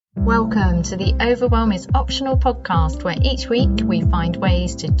Welcome to the Overwhelm is Optional podcast, where each week we find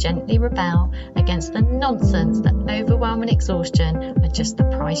ways to gently rebel against the nonsense that overwhelm and exhaustion are just the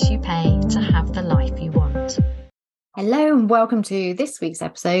price you pay to have the life you want. Hello and welcome to this week's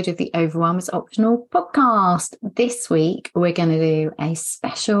episode of the Overwhelm is Optional podcast. This week we're going to do a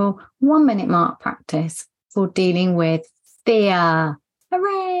special 1 minute mark practice for dealing with fear.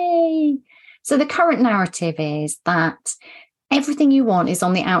 Hooray! So the current narrative is that everything you want is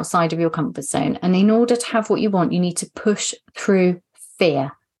on the outside of your comfort zone. And in order to have what you want, you need to push through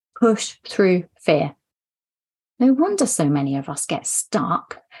fear. Push through fear. No wonder so many of us get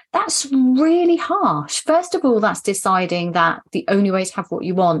stuck. That's really harsh. First of all, that's deciding that the only way to have what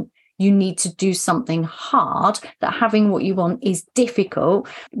you want, you need to do something hard, that having what you want is difficult,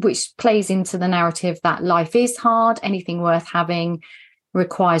 which plays into the narrative that life is hard, anything worth having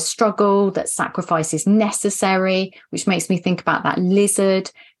requires struggle, that sacrifice is necessary, which makes me think about that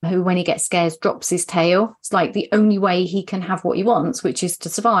lizard who, when he gets scared, drops his tail. It's like the only way he can have what he wants, which is to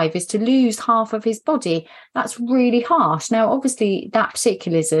survive, is to lose half of his body. That's really harsh. Now, obviously, that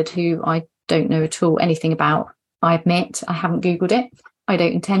particular lizard, who I don't know at all anything about, I admit, I haven't Googled it. I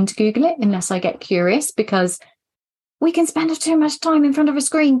don't intend to Google it unless I get curious, because we can spend too much time in front of a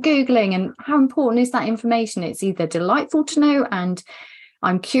screen Googling, and how important is that information? It's either delightful to know and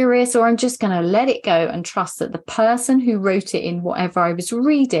I'm curious, or I'm just going to let it go and trust that the person who wrote it in whatever I was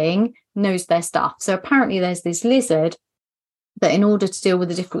reading knows their stuff. So apparently there's this lizard that, in order to deal with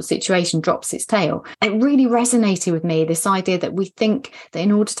a difficult situation, drops its tail. It really resonated with me, this idea that we think that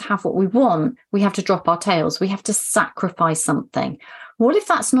in order to have what we want, we have to drop our tails. We have to sacrifice something. What if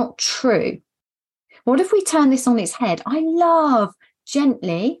that's not true? What if we turn this on its head? I love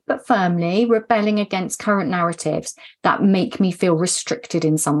gently but firmly rebelling against current narratives that make me feel restricted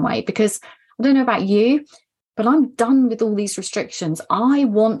in some way, because I don't know about you, but I'm done with all these restrictions. I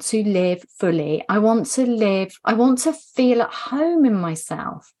want to live fully. I want to feel at home in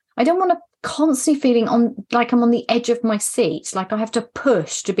myself. I don't want to constantly feeling like I'm on the edge of my seat, like I have to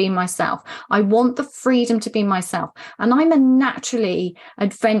push to be myself. I want the freedom to be myself. And I'm a naturally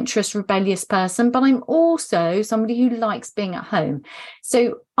adventurous, rebellious person, but I'm also somebody who likes being at home.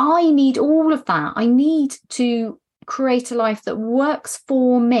 So I need all of that. I need to create a life that works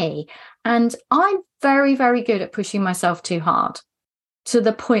for me. And I'm very, very good at pushing myself too hard, to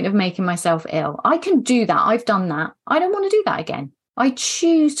the point of making myself ill. I can do that. I've done that. I don't want to do that again. I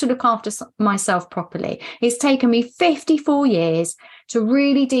choose to look after myself properly. It's taken me 54 years to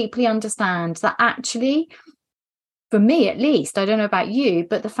really deeply understand that actually, for me at least, I don't know about you,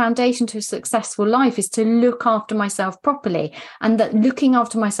 but the foundation to a successful life is to look after myself properly. And that looking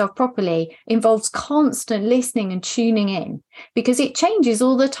after myself properly involves constant listening and tuning in, because it changes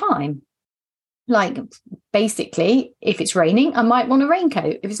all the time. Like, basically, if it's raining, I might want a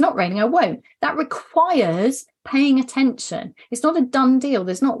raincoat. If it's not raining, I won't. That requires paying attention. It's not a done deal.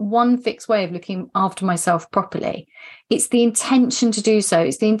 There's not one fixed way of looking after myself properly. It's the intention to do so.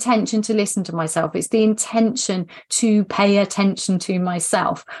 It's the intention to listen to myself. It's the intention to pay attention to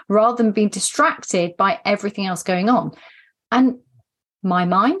myself, rather than being distracted by everything else going on. And my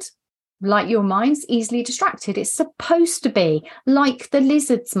mind, like your mind's, easily distracted. It's supposed to be like the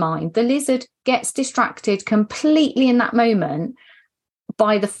lizard's mind. The lizard gets distracted completely in that moment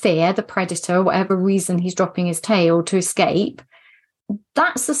by the fear, the predator, whatever reason he's dropping his tail to escape.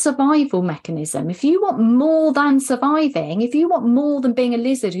 That's the survival mechanism. If you want more than surviving, if you want more than being a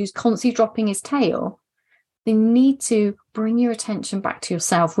lizard who's constantly dropping his tail, then you need to bring your attention back to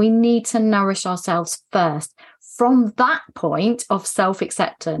yourself. We need to nourish ourselves first. From that point of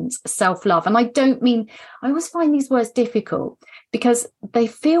self-acceptance, self-love. And I always find these words difficult because they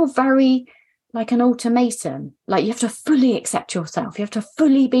feel very like an ultimatum. Like, you have to fully accept yourself. You have to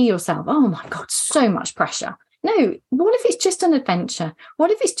fully be yourself. Oh my God, so much pressure. No, what if it's just an adventure?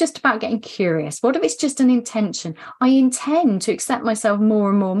 What if it's just about getting curious? What if it's just an intention? I intend to accept myself more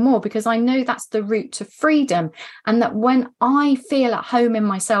and more and more, because I know that's the route to freedom. And that when I feel at home in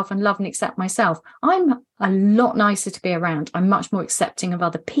myself and love and accept myself, I'm a lot nicer to be around. I'm much more accepting of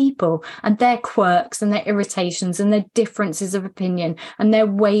other people and their quirks and their irritations and their differences of opinion and their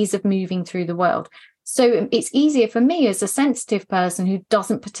ways of moving through the world. So it's easier for me as a sensitive person who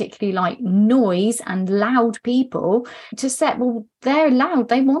doesn't particularly like noise and loud people to say, well, they're loud.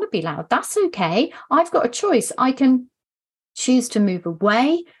 They want to be loud. That's okay. I've got a choice. I can choose to move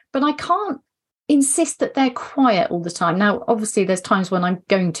away, but I can't insist that they're quiet all the time. Now, obviously, there's times when I'm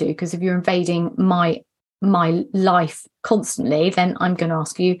going to, because if you're invading my life constantly, then I'm going to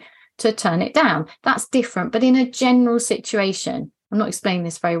ask you to turn it down. That's different. But in a general situation, I'm not explaining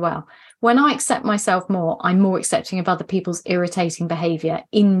this very well. When I accept myself more, I'm more accepting of other people's irritating behavior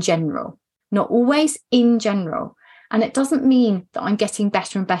in general, not always, in general. And it doesn't mean that I'm getting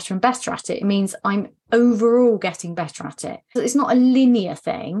better and better and better at it. It means I'm overall getting better at it. It's not a linear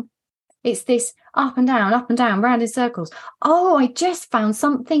thing. It's this up and down, round in circles. Oh, I just found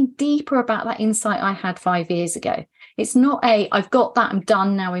something deeper about that insight I had 5 years ago. It's not I've got that, I'm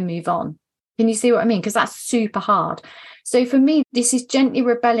done, now we move on. Can you see what I mean? Because that's super hard. So for me, this is gently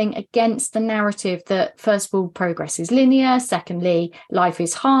rebelling against the narrative that, first of all, progress is linear. Secondly, life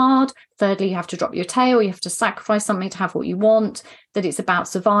is hard. Thirdly, you have to drop your tail. You have to sacrifice something to have what you want, that it's about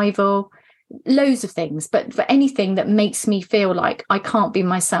survival. Loads of things, but for anything that makes me feel like I can't be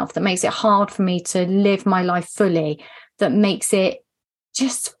myself, that makes it hard for me to live my life fully, that makes it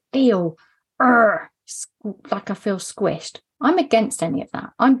just feel like I feel squished. I'm against any of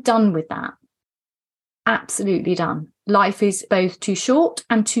that. I'm done with that. Absolutely done. Life is both too short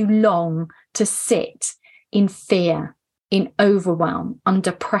and too long to sit in fear, in overwhelm,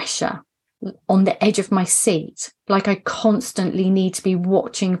 under pressure, on the edge of my seat. Like I constantly need to be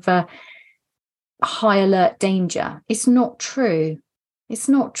watching for high alert danger. It's not true. It's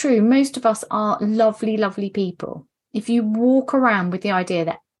not true. Most of us are lovely, lovely people. If you walk around with the idea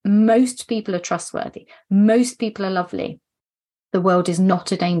that most people are trustworthy, most people are lovely, the world is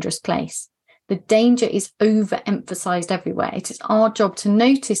not a dangerous place. The danger is overemphasized everywhere. It is our job to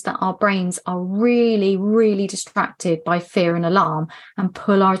notice that our brains are really, really distracted by fear and alarm, and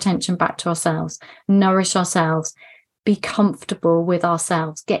pull our attention back to ourselves, nourish ourselves, be comfortable with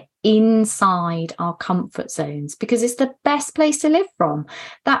ourselves, get inside our comfort zones, because it's the best place to live from.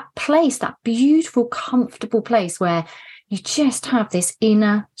 That place, that beautiful, comfortable place where you just have this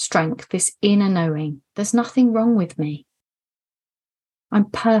inner strength, this inner knowing. There's nothing wrong with me. I'm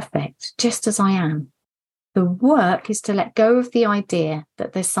perfect just as I am. The work is to let go of the idea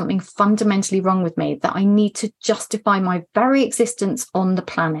that there's something fundamentally wrong with me, that I need to justify my very existence on the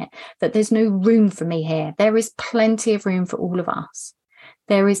planet, that there's no room for me here. There is plenty of room for all of us.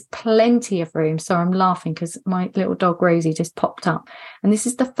 There is plenty of room. So I'm laughing because my little dog Rosie just popped up. And this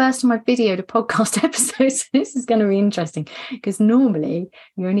is the first time I've videoed a podcast episode. So this is going to be interesting, because normally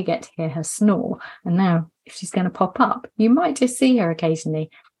you only get to hear her snore. And now if she's going to pop up, you might just see her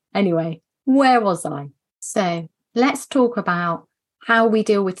occasionally. Anyway, where was I? So let's talk about how we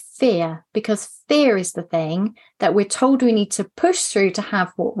deal with fear, because fear is the thing that we're told we need to push through to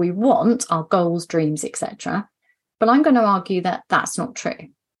have what we want, our goals, dreams, etc. But I'm going to argue that that's not true.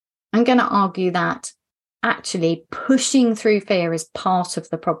 I'm going to argue that actually pushing through fear is part of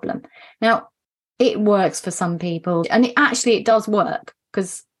the problem. Now, it works for some people, and it does work,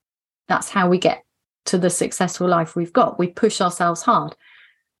 because that's how we get to the successful life we've got. We push ourselves hard.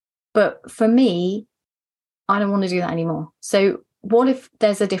 But for me, I don't want to do that anymore. So what if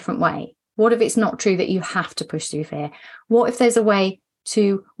there's a different way? What if it's not true that you have to push through fear? What if there's a way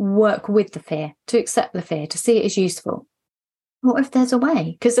to work with the fear, to accept the fear, to see it as useful? What if there's a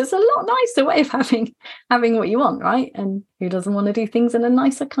way? Because there's a lot nicer way of having what you want, right? And who doesn't want to do things in a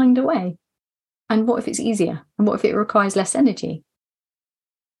nicer kind of way? And what if it's easier? And what if it requires less energy?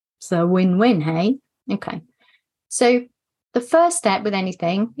 So win-win, hey? Okay. So the first step with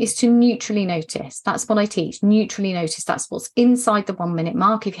anything is to neutrally notice. That's what I teach. Neutrally notice. That's what's inside the 1 minute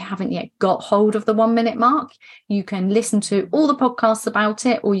mark. If you haven't yet got hold of the 1 minute mark, you can listen to all the podcasts about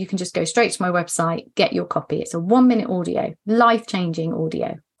it, or you can just go straight to my website, get your copy. It's a 1 minute audio, life-changing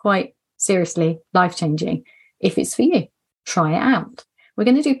audio. Quite seriously, life-changing. If it's for you, try it out. We're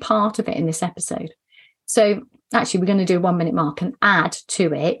going to do part of it in this episode. So actually, we're going to do a 1 minute mark and add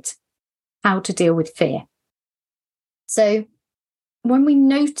to it how to deal with fear. So when we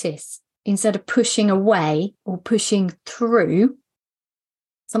notice, instead of pushing away or pushing through,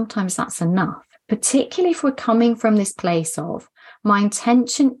 sometimes that's enough, particularly if we're coming from this place of, my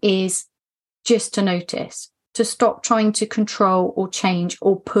intention is just to notice, to stop trying to control or change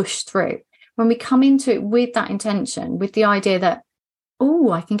or push through. When we come into it with that intention, with the idea that,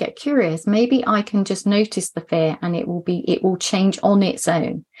 oh, I can get curious, maybe I can just notice the fear and it will change on its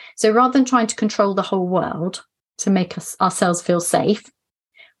own. So rather than trying to control the whole world to make ourselves feel safe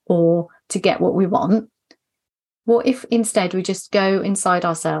or to get what we want, what if instead we just go inside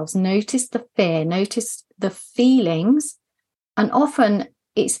ourselves, notice the fear, notice the feelings? And often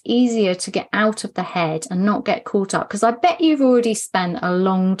it's easier to get out of the head and not get caught up, because I bet you've already spent a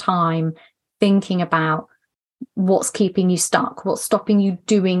long time thinking about what's keeping you stuck, what's stopping you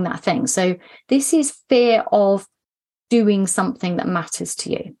doing that thing. So this is fear of doing something that matters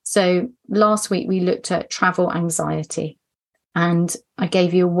to you. So last week we looked at travel anxiety, and I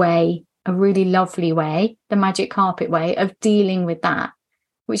gave you a really lovely way, the magic carpet way of dealing with that,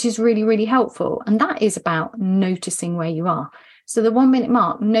 which is really, really helpful. And that is about noticing where you are. So the 1 minute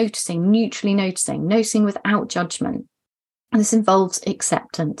mark, noticing, neutrally noticing without judgment. And this involves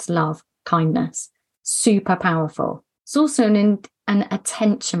acceptance, love, kindness. Super powerful. It's also an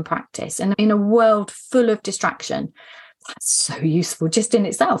attention practice. And in a world full of distraction, that's so useful just in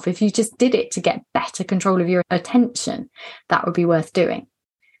itself. If you just did it to get better control of your attention, that would be worth doing.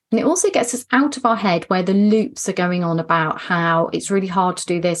 And it also gets us out of our head where the loops are going on about how it's really hard to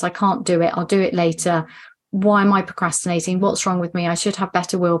do this. I can't do it. I'll do it later. Why am I procrastinating? What's wrong with me? I should have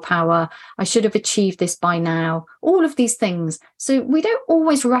better willpower. I should have achieved this by now. All of these things. So we don't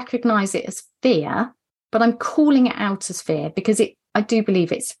always recognize it as fear, but I'm calling it out as fear because I do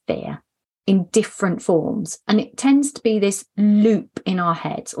believe it's fear in different forms. And it tends to be this loop in our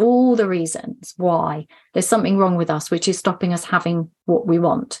heads, all the reasons why there's something wrong with us, which is stopping us having what we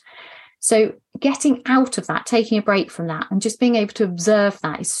want. So getting out of that, taking a break from that and just being able to observe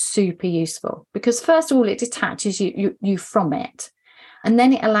that is super useful because first of all, it detaches you from it. And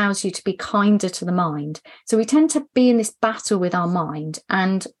then it allows you to be kinder to the mind. So we tend to be in this battle with our mind.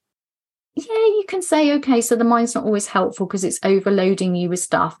 And yeah, you can say, okay, so the mind's not always helpful because it's overloading you with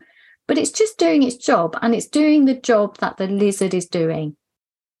stuff. But it's just doing its job, and it's doing the job that the lizard is doing,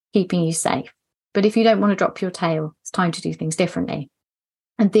 keeping you safe. But if you don't want to drop your tail, it's time to do things differently.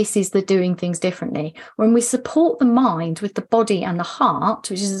 And this is the doing things differently. When we support the mind with the body and the heart,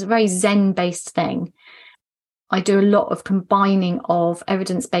 which is a very Zen-based thing, I do a lot of combining of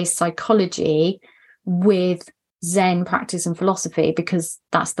evidence-based psychology with Zen practice and philosophy because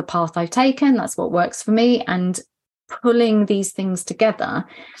that's the path I've taken. That's what works for me. And pulling these things together,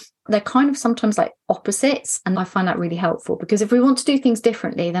 they're kind of sometimes like opposites. And I find that really helpful because if we want to do things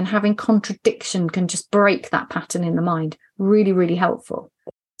differently, then having contradiction can just break that pattern in the mind. Really, really helpful.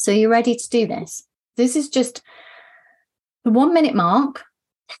 So you're ready to do this. This is just the 1 minute mark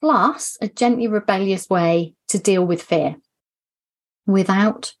plus a gently rebellious way to deal with fear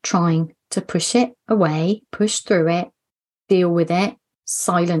without trying to push it away, push through it, deal with it,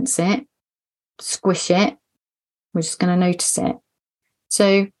 silence it, squish it. We're just going to notice it.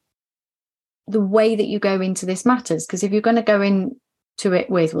 So the way that you go into this matters, because if you're going to go into it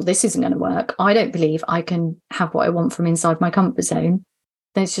with, well, this isn't going to work, I don't believe I can have what I want from inside my comfort zone,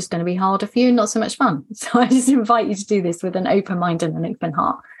 then it's just going to be harder for you and not so much fun. So I just invite you to do this with an open mind and an open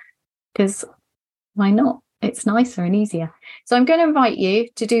heart, because why not? It's nicer and easier. So I'm going to invite you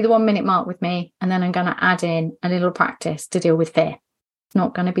to do the 1 minute mark with me, and then I'm going to add in a little practice to deal with fear. It's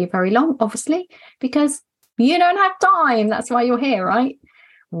not going to be very long, obviously, because you don't have time. That's why you're here, right?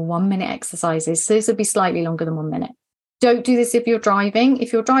 1 minute exercises. So this will be slightly longer than 1 minute. Don't do this if you're driving.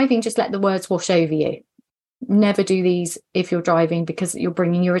 If you're driving, just let the words wash over you. Never do these if you're driving because you're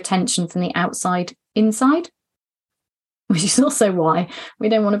bringing your attention from the outside inside, which is also why we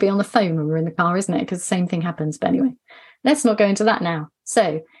don't want to be on the phone when we're in the car, isn't it? Because the same thing happens. But anyway, let's not go into that now.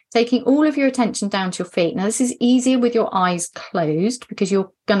 So taking all of your attention down to your feet. Now, this is easier with your eyes closed because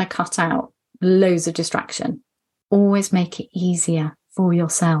you're going to cut out loads of distraction. Always make it easier for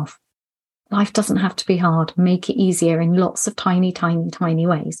yourself. Life doesn't have to be hard. Make it easier in lots of tiny, tiny, tiny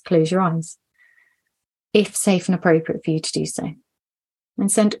ways. Close your eyes, if safe and appropriate for you to do so.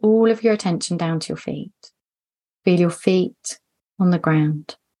 And send all of your attention down to your feet. Feel your feet on the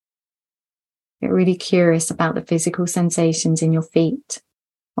ground. Get really curious about the physical sensations in your feet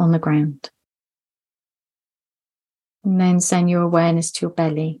on the ground. And then send your awareness to your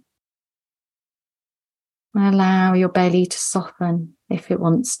belly. And allow your belly to soften if it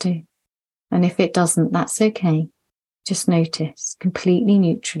wants to. And if it doesn't, that's okay. Just notice completely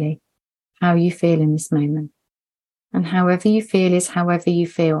neutrally how you feel in this moment. And however you feel is however you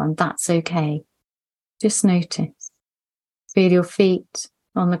feel, and that's okay. Just notice. Feel your feet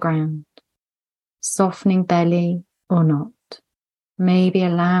on the ground, softening belly or not. Maybe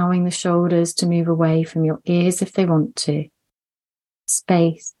allowing the shoulders to move away from your ears if they want to.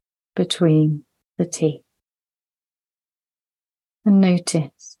 Space between the teeth. And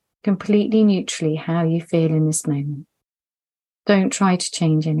notice completely neutrally how you feel in this moment. Don't try to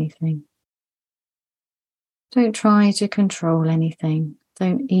change anything. Don't try to control anything.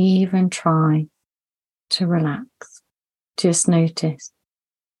 Don't even try to relax. Just notice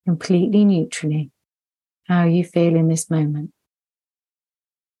completely neutrally how you feel in this moment.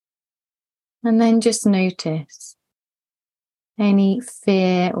 And then just notice any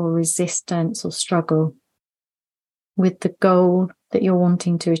fear or resistance or struggle with the goal that you're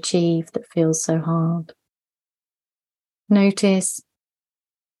wanting to achieve that feels so hard. Notice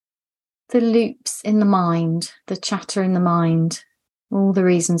the loops in the mind, the chatter in the mind all the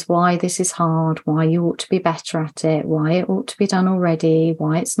reasons why this is hard, why you ought to be better at it, why it ought to be done already,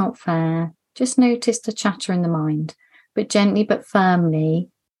 why it's not fair. Just notice the chatter in the mind, but gently but firmly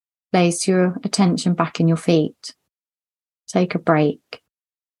place your attention back in your feet. Take a break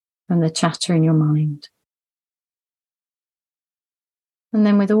from the chatter in your mind. And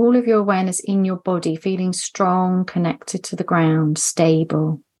then with all of your awareness in your body, feeling strong, connected to the ground,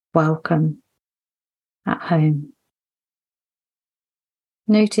 stable, welcome, at home.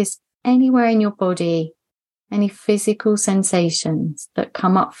 Notice anywhere in your body, any physical sensations that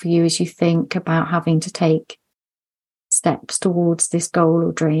come up for you as you think about having to take steps towards this goal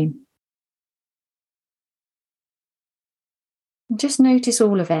or dream. Just notice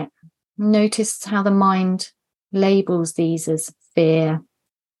all of it. Notice how the mind labels these as fear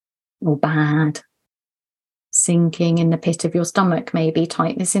or bad, sinking in the pit of your stomach, maybe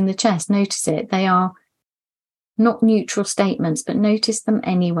tightness in the chest. Notice it. They are not neutral statements, but notice them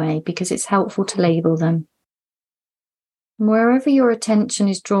anyway, because it's helpful to label them. And wherever your attention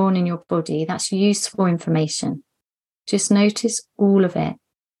is drawn in your body, that's useful information. Just notice all of it.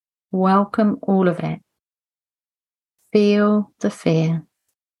 Welcome all of it. Feel the fear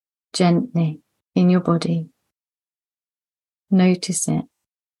gently in your body. Notice it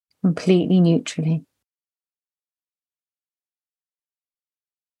completely neutrally.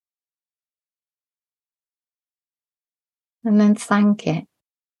 And then thank it.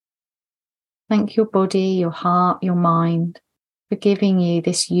 Thank your body, your heart, your mind for giving you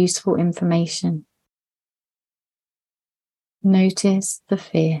this useful information. Notice the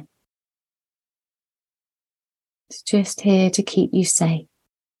fear. It's just here to keep you safe.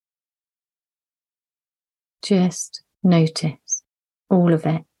 Just notice all of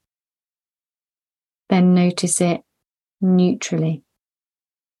it. Then notice it neutrally.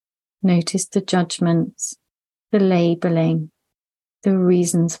 Notice the judgments, the labeling, the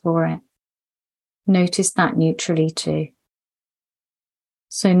reasons for it. Notice that neutrally too.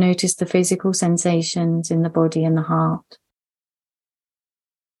 So notice the physical sensations in the body and the heart,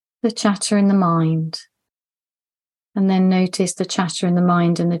 the chatter in the mind, and then notice the chatter in the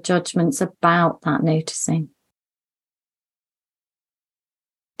mind and the judgments about that noticing.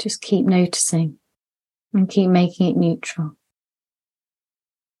 Just keep noticing and keep making it neutral.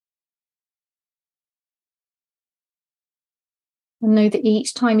 And know that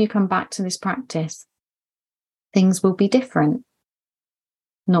each time you come back to this practice, things will be different.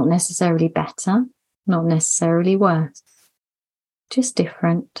 Not necessarily better, not necessarily worse, just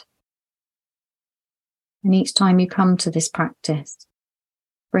different. And each time you come to this practice,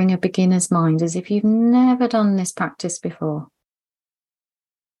 bring a beginner's mind as if you've never done this practice before.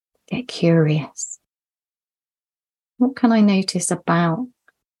 Get curious. What can I notice about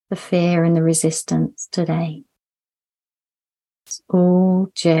the fear and the resistance today? It's all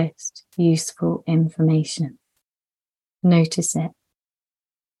just useful information. Notice it.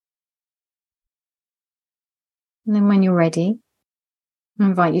 And then when you're ready, I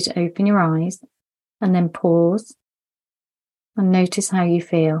invite you to open your eyes and then pause and notice how you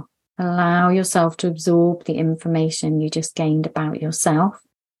feel. Allow yourself to absorb the information you just gained about yourself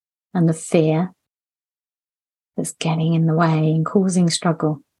and the fear that's getting in the way and causing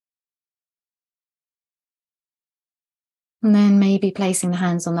struggle. And then maybe placing the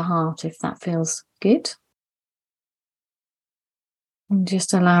hands on the heart if that feels good. And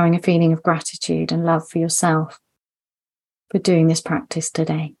just allowing a feeling of gratitude and love for yourself for doing this practice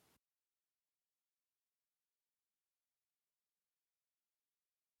today.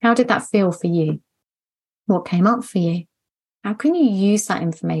 How did that feel for you? What came up for you? How can you use that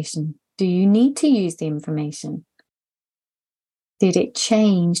information? Do you need to use the information? Did it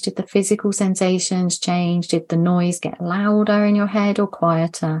change? Did the physical sensations change? Did the noise get louder in your head or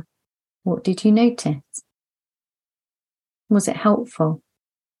quieter? What did you notice? Was it helpful?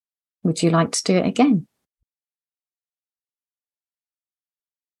 Would you like to do it again?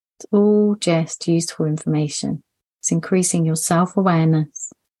 It's all just useful information. It's increasing your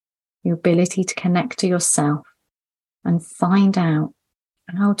self-awareness, your ability to connect to yourself and find out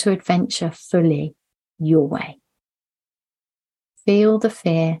how to adventure fully your way. Feel the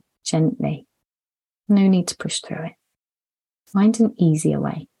fear gently. No need to push through it. Find an easier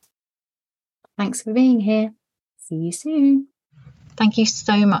way. Thanks for being here. See you soon. Thank you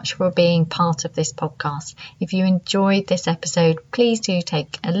so much for being part of this podcast. If you enjoyed this episode, please do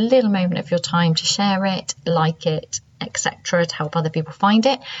take a little moment of your time to share it, like it, etc. to help other people find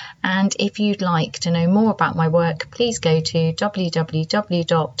it. And if you'd like to know more about my work, please go to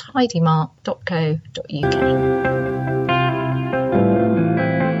www.tidymark.co.uk.